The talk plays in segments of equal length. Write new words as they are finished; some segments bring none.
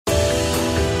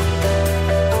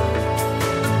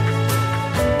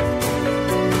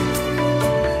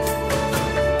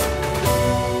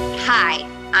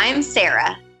I'm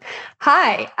Sarah.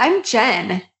 Hi, I'm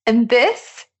Jen, and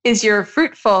this is your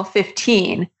Fruitful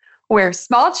 15, where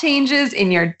small changes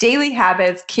in your daily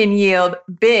habits can yield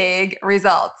big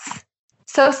results.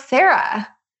 So, Sarah,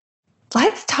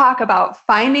 let's talk about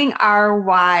finding our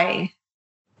why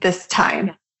this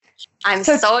time. I'm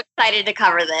so excited to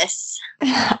cover this.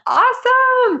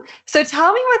 Awesome. So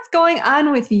tell me what's going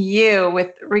on with you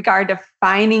with regard to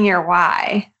finding your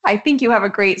why. I think you have a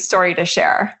great story to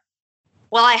share.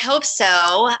 Well, I hope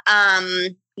so.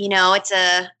 It's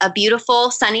a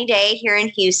beautiful sunny day here in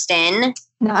Houston.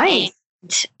 Nice.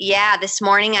 And yeah, this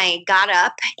morning I got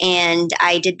up and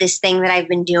I did this thing that I've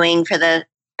been doing for the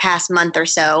past month or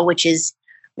so, which is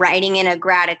writing in a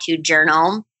gratitude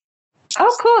journal.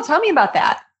 Oh, cool. Tell me about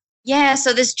that. Yeah,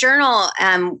 so this journal,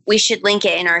 we should link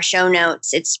it in our show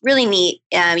notes. It's really neat.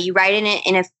 You write in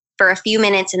it for a few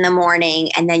minutes in the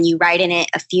morning, and then you write in it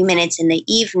a few minutes in the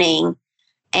evening.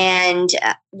 And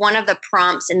one of the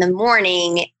prompts in the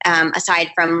morning,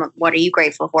 aside from what are you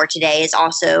grateful for today, is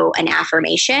also an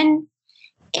affirmation.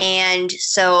 And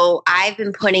so I've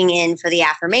been putting in for the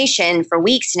affirmation for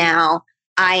weeks now,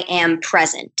 I am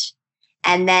present.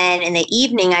 And then in the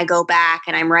evening, I go back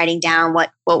and I'm writing down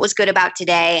what was good about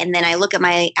today. And then I look at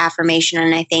my affirmation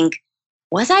and I think,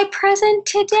 was I present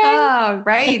today? Oh,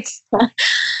 right.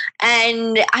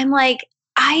 And I'm like,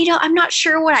 I'm not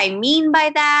sure what I mean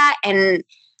by that. And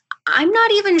I'm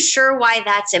not even sure why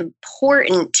that's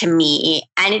important to me.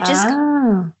 And it just,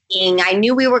 I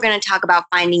knew we were going to talk about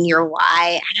finding your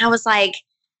why. And I was like,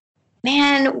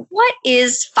 man, what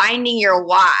is finding your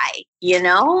why? You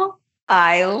know?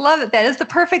 I love it. That is the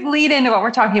perfect lead into what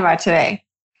we're talking about today.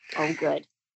 Oh, good.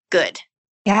 Good.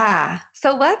 Yeah.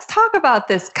 So let's talk about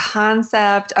this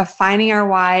concept of finding our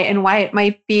why and why it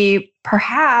might be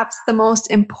perhaps the most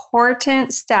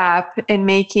important step in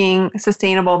making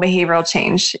sustainable behavioral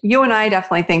change. You and I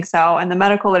definitely think so, and the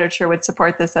medical literature would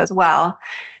support this as well.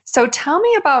 So tell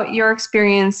me about your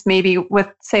experience maybe with,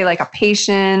 say, like a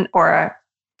patient or a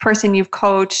person you've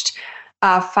coached,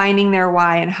 finding their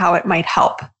why and how it might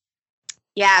help.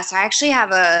 Yeah, so I actually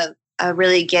have a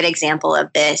really good example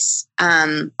of this,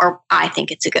 or I think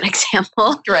it's a good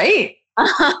example. Great.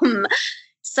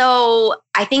 So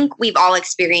I think we've all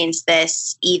experienced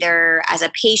this either as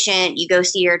a patient, you go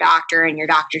see your doctor and your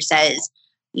doctor says,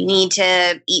 you need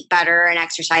to eat better and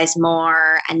exercise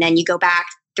more. And then you go back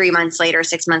 3 months later,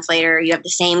 6 months later, you have the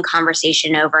same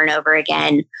conversation over and over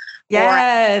again.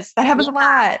 Yes, that happens a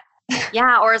lot.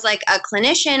 Yeah, or as like a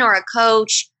clinician or a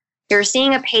coach, you're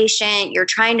seeing a patient, you're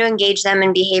trying to engage them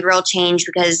in behavioral change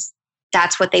because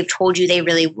that's what they've told you they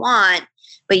really want,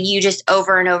 but you just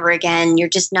over and over again, you're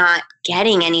just not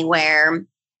getting anywhere,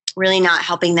 really not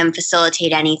helping them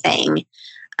facilitate anything.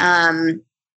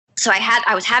 So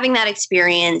I was having that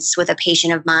experience with a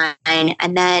patient of mine,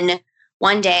 and then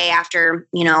one day after,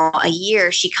 a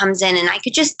year, she comes in and I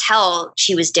could just tell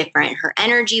she was different. Her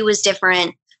energy was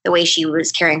different. The way she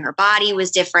was carrying her body was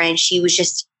different. She was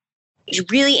just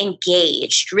really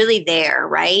engaged, really there,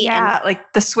 right? Yeah, and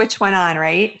like the switch went on,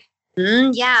 right?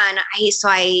 Yeah, and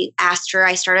I asked her,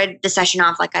 I started the session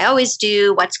off like I always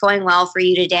do, what's going well for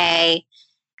you today?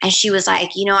 And she was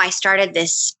like, I started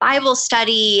this Bible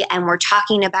study and we're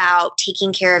talking about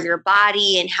taking care of your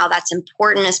body and how that's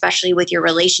important, especially with your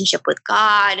relationship with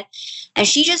God. And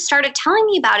she just started telling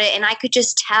me about it. And I could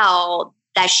just tell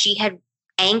that she had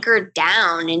anchored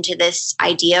down into this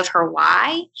idea of her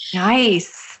why.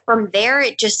 Nice. From there,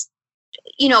 it just,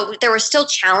 there were still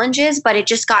challenges, but it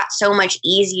just got so much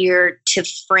easier to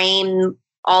frame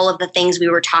all of the things we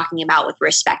were talking about with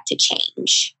respect to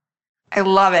change. I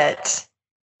love it.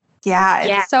 Yeah,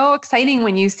 it's so exciting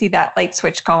when you see that light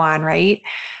switch go on, right?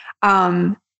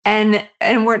 And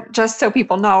we're just so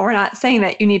people know, we're not saying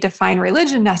that you need to find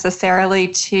religion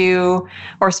necessarily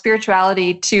or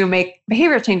spirituality to make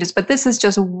behavior changes, but this is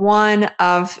just one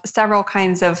of several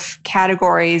kinds of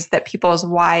categories that people's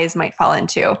whys might fall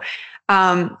into.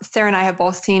 Sarah and I have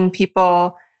both seen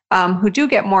people who do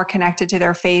get more connected to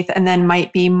their faith and then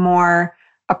might be more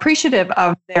appreciative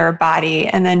of their body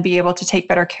and then be able to take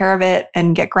better care of it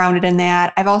and get grounded in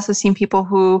that. I've also seen people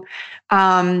who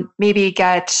maybe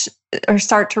get or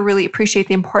start to really appreciate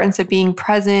the importance of being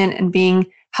present and being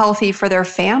healthy for their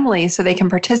family so they can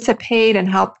participate and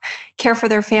help care for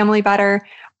their family better.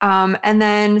 And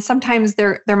then sometimes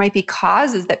there might be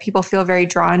causes that people feel very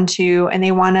drawn to and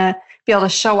they want to be able to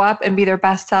show up and be their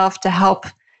best self to help,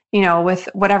 with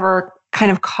whatever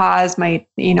kind of cause might,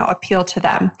 appeal to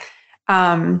them.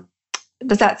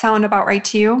 Does that sound about right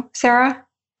to you, Sarah?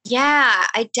 Yeah,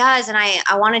 it does. And I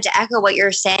wanted to echo what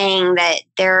you're saying, that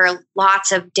there are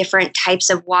lots of different types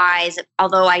of whys,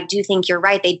 although I do think you're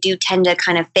right. They do tend to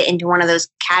kind of fit into one of those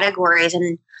categories.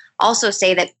 And also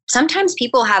say that sometimes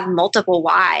people have multiple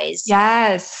whys.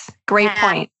 Yes. Great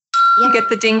point. Yeah. You get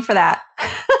the ding for that.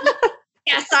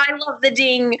 Yes, I love the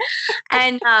ding.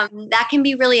 And that can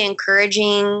be really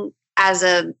encouraging as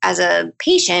a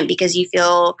patient, because you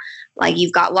feel like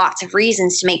you've got lots of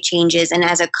reasons to make changes. And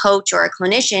as a coach or a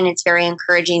clinician, it's very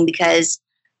encouraging because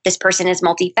this person is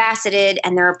multifaceted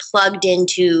and they're plugged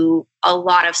into a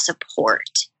lot of support.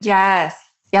 Yes.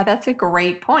 Yeah, that's a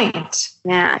great point.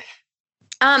 Yeah.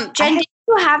 Jen, did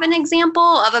you have an example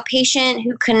of a patient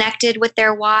who connected with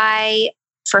their why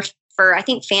for I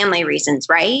think family reasons,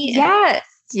 right? Yes.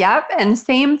 Yep. And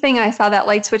same thing. I saw that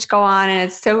light switch go on, and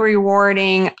it's so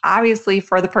rewarding, obviously,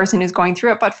 for the person who's going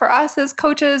through it, but for us as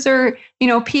coaches or,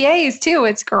 PAs too,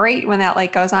 it's great when that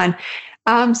light goes on.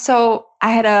 So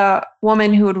I had a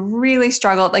woman who had really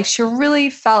struggled. Like, she really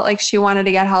felt like she wanted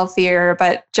to get healthier,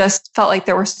 but just felt like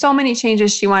there were so many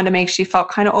changes she wanted to make. She felt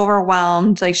kind of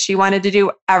overwhelmed. Like, she wanted to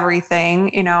do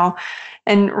everything,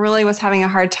 and really was having a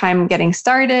hard time getting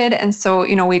started. And so,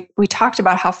 we talked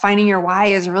about how finding your why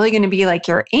is really going to be like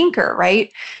your anchor,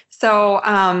 right? So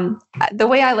the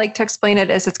way I like to explain it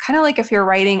is, it's kind of like if you're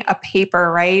writing a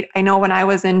paper, right? I know when I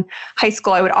was in high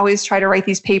school, I would always try to write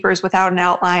these papers without an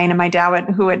outline. And my dad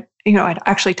who had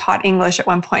actually taught English at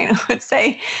one point, would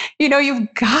say,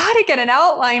 you've got to get an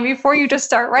outline before you just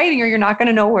start writing, or you're not going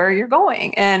to know where you're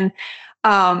going. And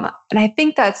I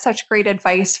think that's such great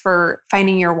advice for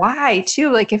finding your why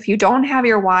too. Like, if you don't have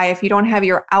your why, if you don't have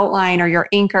your outline or your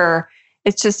anchor,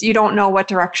 it's just, you don't know what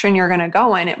direction you're going to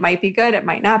go in. It might be good, it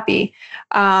might not be.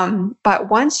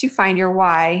 But once you find your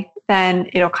why, then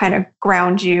it'll kind of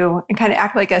ground you and kind of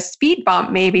act like a speed bump,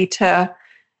 maybe, to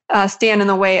stand in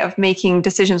the way of making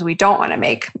decisions we don't want to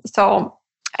make. So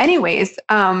anyways,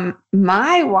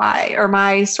 my why, or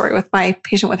my story with my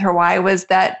patient with her why, was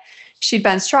that she'd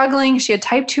been struggling. She had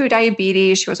type 2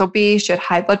 diabetes. She was obese. She had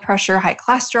high blood pressure, high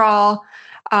cholesterol.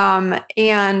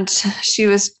 And she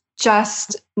was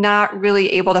just not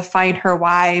really able to find her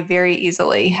why very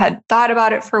easily. Had thought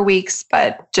about it for weeks,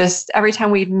 but just every time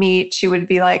we'd meet, she would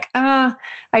be like,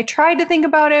 I tried to think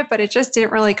about it, but it just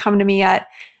didn't really come to me yet.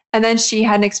 And then she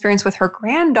had an experience with her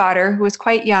granddaughter, who was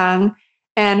quite young.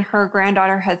 And her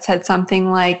granddaughter had said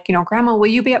something like, Grandma, will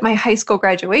you be at my high school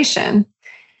graduation?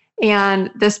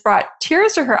 And this brought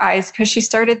tears to her eyes, because she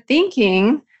started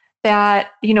thinking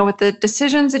that, with the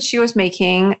decisions that she was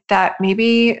making, that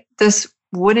maybe this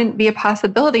wouldn't be a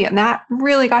possibility. And that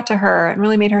really got to her and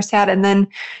really made her sad. And then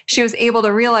she was able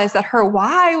to realize that her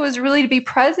why was really to be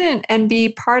present and be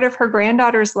part of her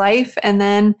granddaughter's life. And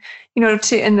then,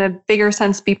 to, in the bigger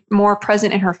sense, be more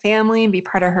present in her family and be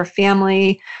part of her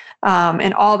family,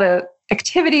 and all the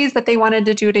activities that they wanted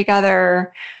to do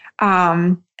together.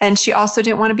 And she also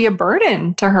didn't want to be a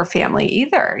burden to her family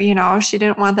either. She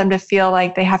didn't want them to feel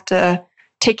like they have to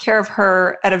take care of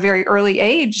her at a very early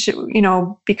age,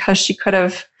 because she could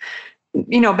have,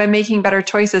 been making better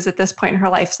choices at this point in her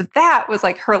life. So that was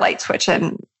like her light switch,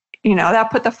 and,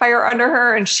 that put the fire under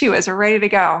her, and she was ready to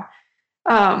go.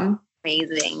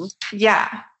 Amazing.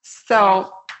 Yeah.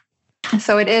 So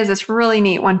it's really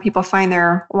neat when people find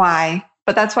their why,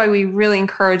 but that's why we really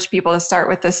encourage people to start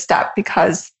with this step,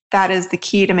 because that is the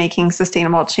key to making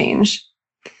sustainable change.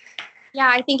 Yeah,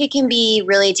 I think it can be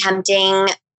really tempting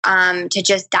to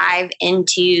just dive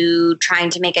into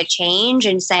trying to make a change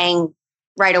and saying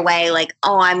right away, like,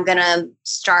 I'm going to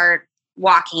start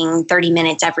walking 30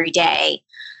 minutes every day,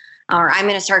 or I'm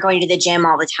going to start going to the gym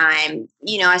all the time.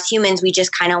 As humans, we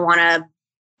just kind of want to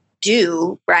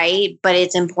do, right? But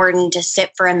it's important to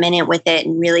sit for a minute with it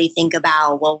and really think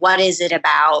about, well, what is it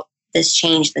about this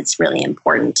change that's really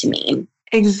important to me?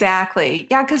 Exactly.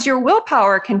 Yeah, because your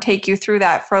willpower can take you through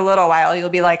that for a little while. You'll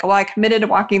be like, well, I committed to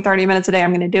walking 30 minutes a day,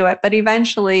 I'm going to do it. But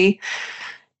eventually,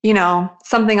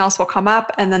 something else will come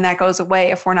up, and then that goes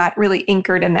away if we're not really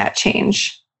anchored in that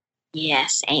change.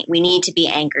 Yes, we need to be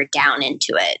anchored down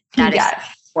into it. That is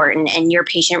important. And your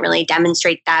patient really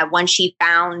demonstrates that. Once she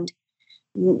found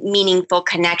meaningful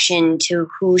connection to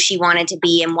who she wanted to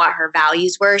be and what her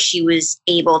values were, she was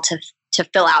able to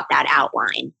fill out that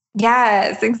outline.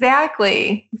 Yes,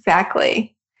 exactly.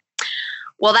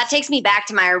 Well, that takes me back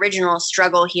to my original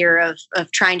struggle here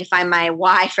of trying to find my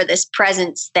why for this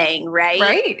presence thing, right?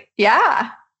 Right.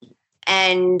 Yeah.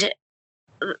 And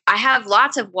I have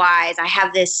lots of whys. I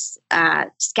have this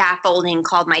scaffolding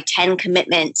called my 10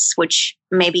 commitments, which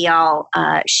maybe I'll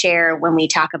share when we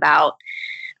talk about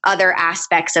other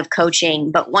aspects of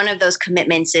coaching. But one of those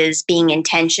commitments is being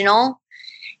intentional.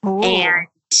 Ooh. And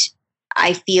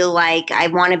I feel like I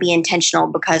want to be intentional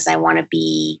because I want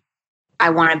to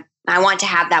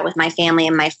have that with my family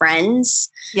and my friends.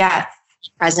 Yes.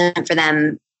 Present for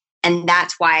them. And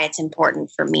that's why it's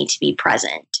important for me to be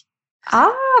present.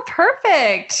 Ah,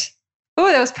 perfect.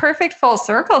 Oh, that was perfect full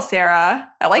circle, Sarah.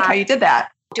 I like how you did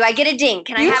that. Do I get a ding?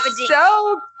 Can I have a ding?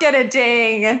 So get a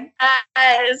ding.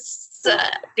 Yes.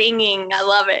 Dinging. I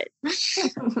love it.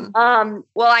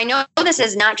 Well, I know this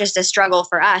is not just a struggle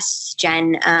for us,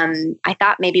 Jen. I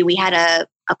thought maybe we had a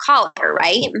caller,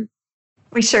 right?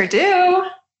 We sure do.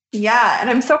 Yeah. And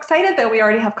I'm so excited that we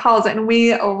already have calls, and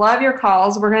we love your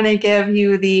calls. We're going to give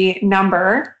you the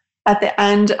number at the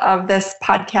end of this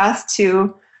podcast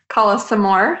to call us some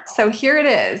more. So here it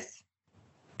is.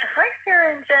 Hi,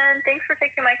 Sarah and Jen. Thanks for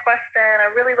taking my question.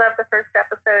 I really love the first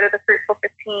episode of the Fruitful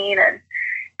 15, and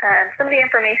some of the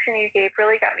information you gave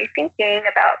really got me thinking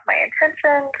about my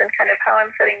intentions and kind of how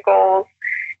I'm setting goals,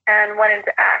 and wanted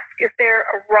to ask, is there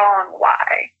a wrong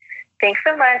why? Thanks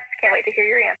so much. Can't wait to hear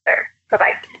your answer.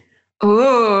 Bye-bye.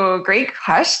 Ooh, great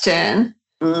question.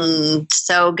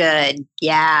 So good.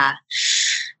 Yeah.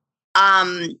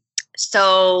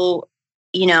 So,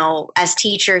 as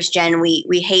teachers, Jen,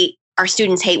 we hate, our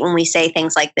students hate when we say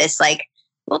things like this, like,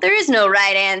 well, there is no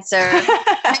right answer.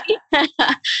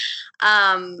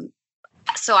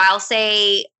 So I'll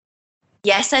say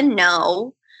yes and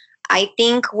no. I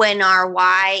think when our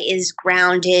why is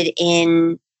grounded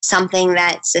in something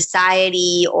that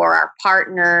society or our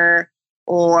partner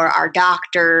or our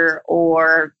doctor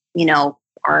or,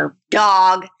 our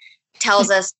dog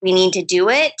tells us we need to do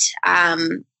it,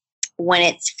 when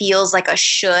it feels like a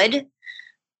should,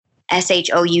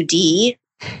 SHOUD,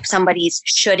 somebody's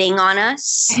shoulding on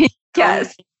us.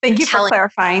 Yes. Thank you for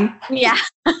clarifying. Yeah.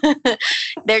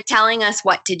 They're telling us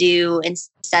what to do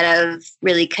instead of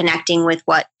really connecting with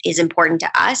what is important to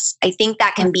us. I think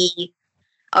that can be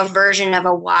a version of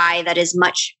a why that is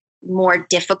much more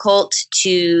difficult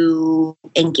to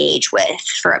engage with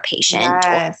for a patient.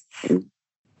 Yes.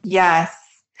 Yes.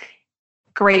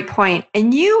 Great point.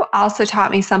 And you also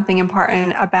taught me something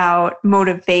important about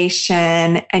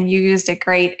motivation, and you used a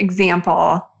great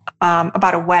example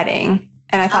about a wedding.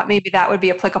 And I thought maybe that would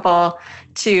be applicable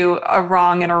to a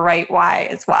wrong and a right why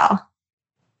as well.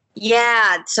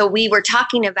 Yeah. So we were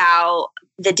talking about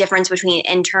the difference between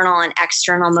internal and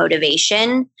external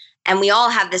motivation. And we all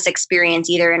have this experience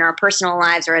either in our personal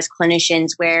lives or as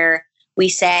clinicians where we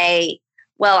say,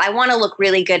 well, I want to look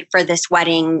really good for this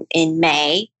wedding in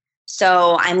May.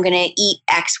 So I'm going to eat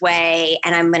X way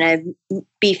and I'm going to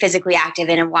be physically active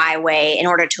in a Y way in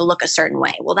order to look a certain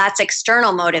way. Well, that's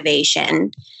external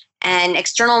motivation. And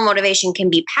external motivation can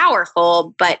be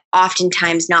powerful, but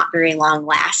oftentimes not very long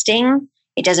lasting.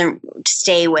 It doesn't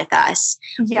stay with us.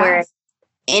 Yes. Whereas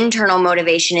internal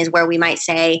motivation is where we might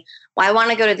say, well, I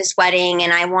want to go to this wedding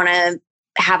and I want to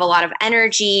have a lot of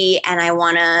energy and I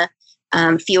want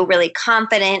to feel really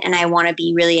confident and I want to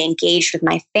be really engaged with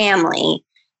my family.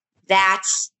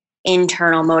 That's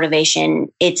internal motivation.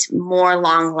 It's more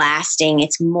long lasting.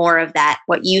 It's more of that,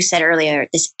 what you said earlier,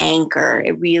 this anchor.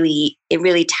 It really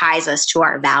ties us to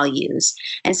our values.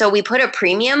 And so we put a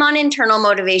premium on internal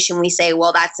motivation. We say,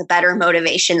 well, that's a better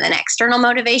motivation than external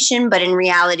motivation. But in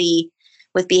reality,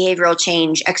 with behavioral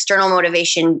change, external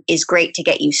motivation is great to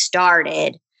get you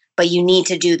started, but you need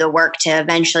to do the work to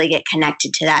eventually get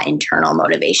connected to that internal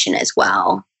motivation as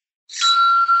well.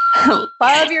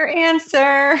 Love your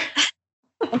answer.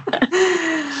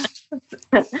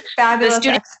 Fabulous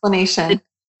explanation.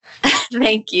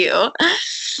 Thank you.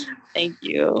 Thank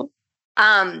you.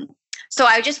 So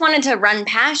I just wanted to run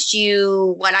past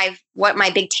you what my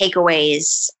big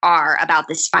takeaways are about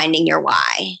this finding your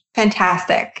why.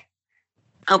 Fantastic.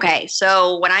 Okay.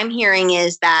 So what I'm hearing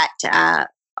is that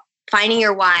finding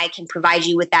your why can provide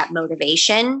you with that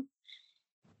motivation.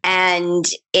 And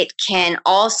it can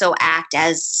also act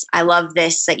as, I love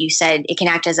this that you said, it can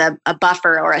act as a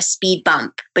buffer or a speed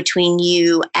bump between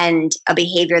you and a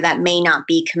behavior that may not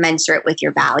be commensurate with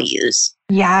your values.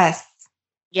 Yes.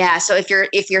 Yeah. So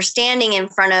if you're standing in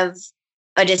front of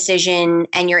a decision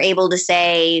and you're able to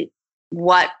say,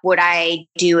 what would I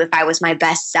do if I was my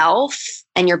best self?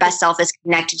 And your best self is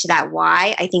connected to that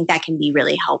why, I think that can be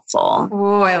really helpful.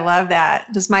 Oh, I love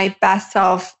that. Does my best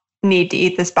self need to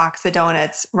eat this box of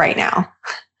donuts right now?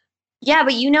 Yeah,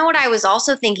 but you know what I was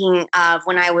also thinking of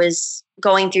when I was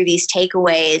going through these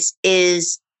takeaways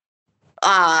is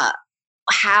how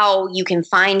you can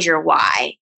find your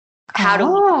why. How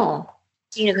do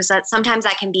because sometimes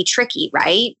that can be tricky,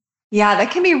 right? Yeah,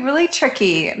 that can be really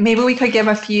tricky. Maybe we could give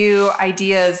a few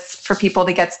ideas for people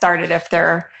to get started if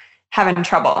they're having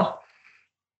trouble.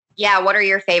 Yeah, what are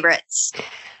your favorites?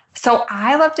 So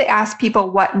I love to ask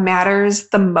people what matters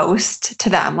the most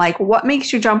to them. Like, what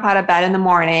makes you jump out of bed in the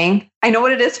morning? I know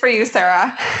what it is for you,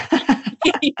 Sarah.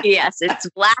 Yes, it's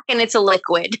black and it's a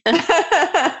liquid.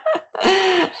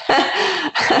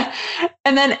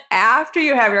 And then after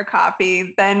you have your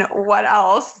coffee, then what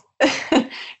else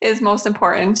is most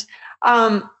important?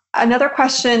 Another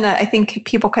question that I think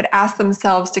people could ask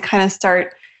themselves to kind of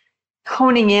start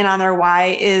honing in on their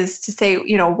why is to say,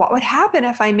 what would happen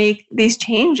if I make these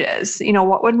changes?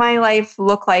 What would my life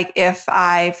look like if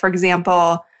I, for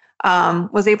example,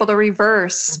 was able to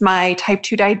reverse my type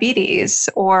 2 diabetes,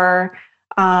 or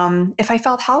if I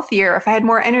felt healthier, if I had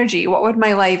more energy, what would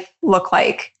my life look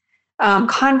like?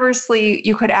 Conversely,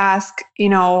 you could ask,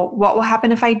 what will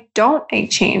happen if I don't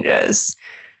make changes?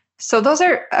 So those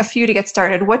are a few to get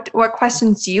started. What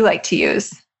questions do you like to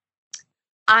use?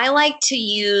 I like to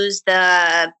use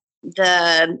the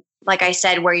like I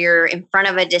said, where you're in front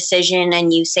of a decision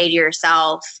and you say to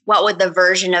yourself, what would the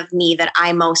version of me that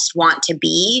I most want to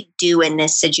be do in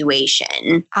this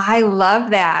situation? I love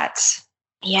that.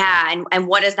 Yeah. And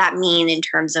what does that mean in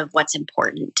terms of what's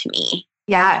important to me?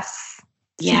 Yes.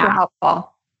 Yeah. Super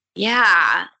helpful.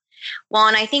 Yeah. Well,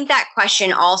 and I think that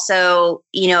question also,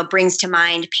 brings to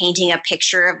mind painting a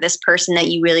picture of this person that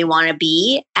you really want to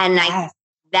be. And Yes.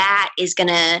 That is going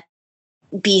to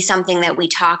be something that we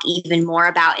talk even more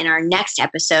about in our next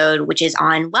episode, which is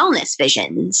on wellness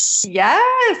visions.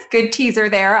 Yes. Good teaser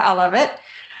there. I love it.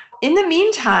 In the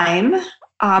meantime,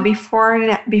 before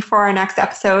our next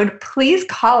episode, please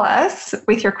call us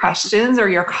with your questions or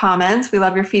your comments. We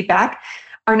love your feedback.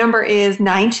 Our number is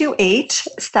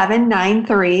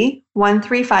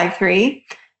 928-793-1353.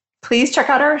 Please check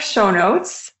out our show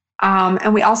notes.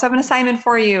 And we also have an assignment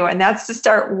for you, and that's to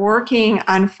start working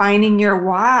on finding your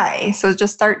why. So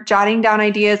just start jotting down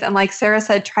ideas. And like Sarah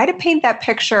said, try to paint that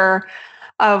picture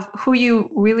of who you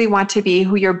really want to be,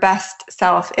 who your best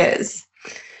self is.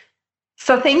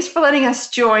 So thanks for letting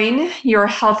us join your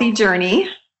healthy journey.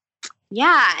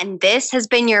 Yeah, and this has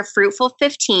been your Fruitful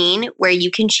 15, where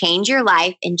you can change your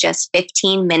life in just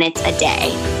 15 minutes a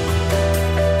day.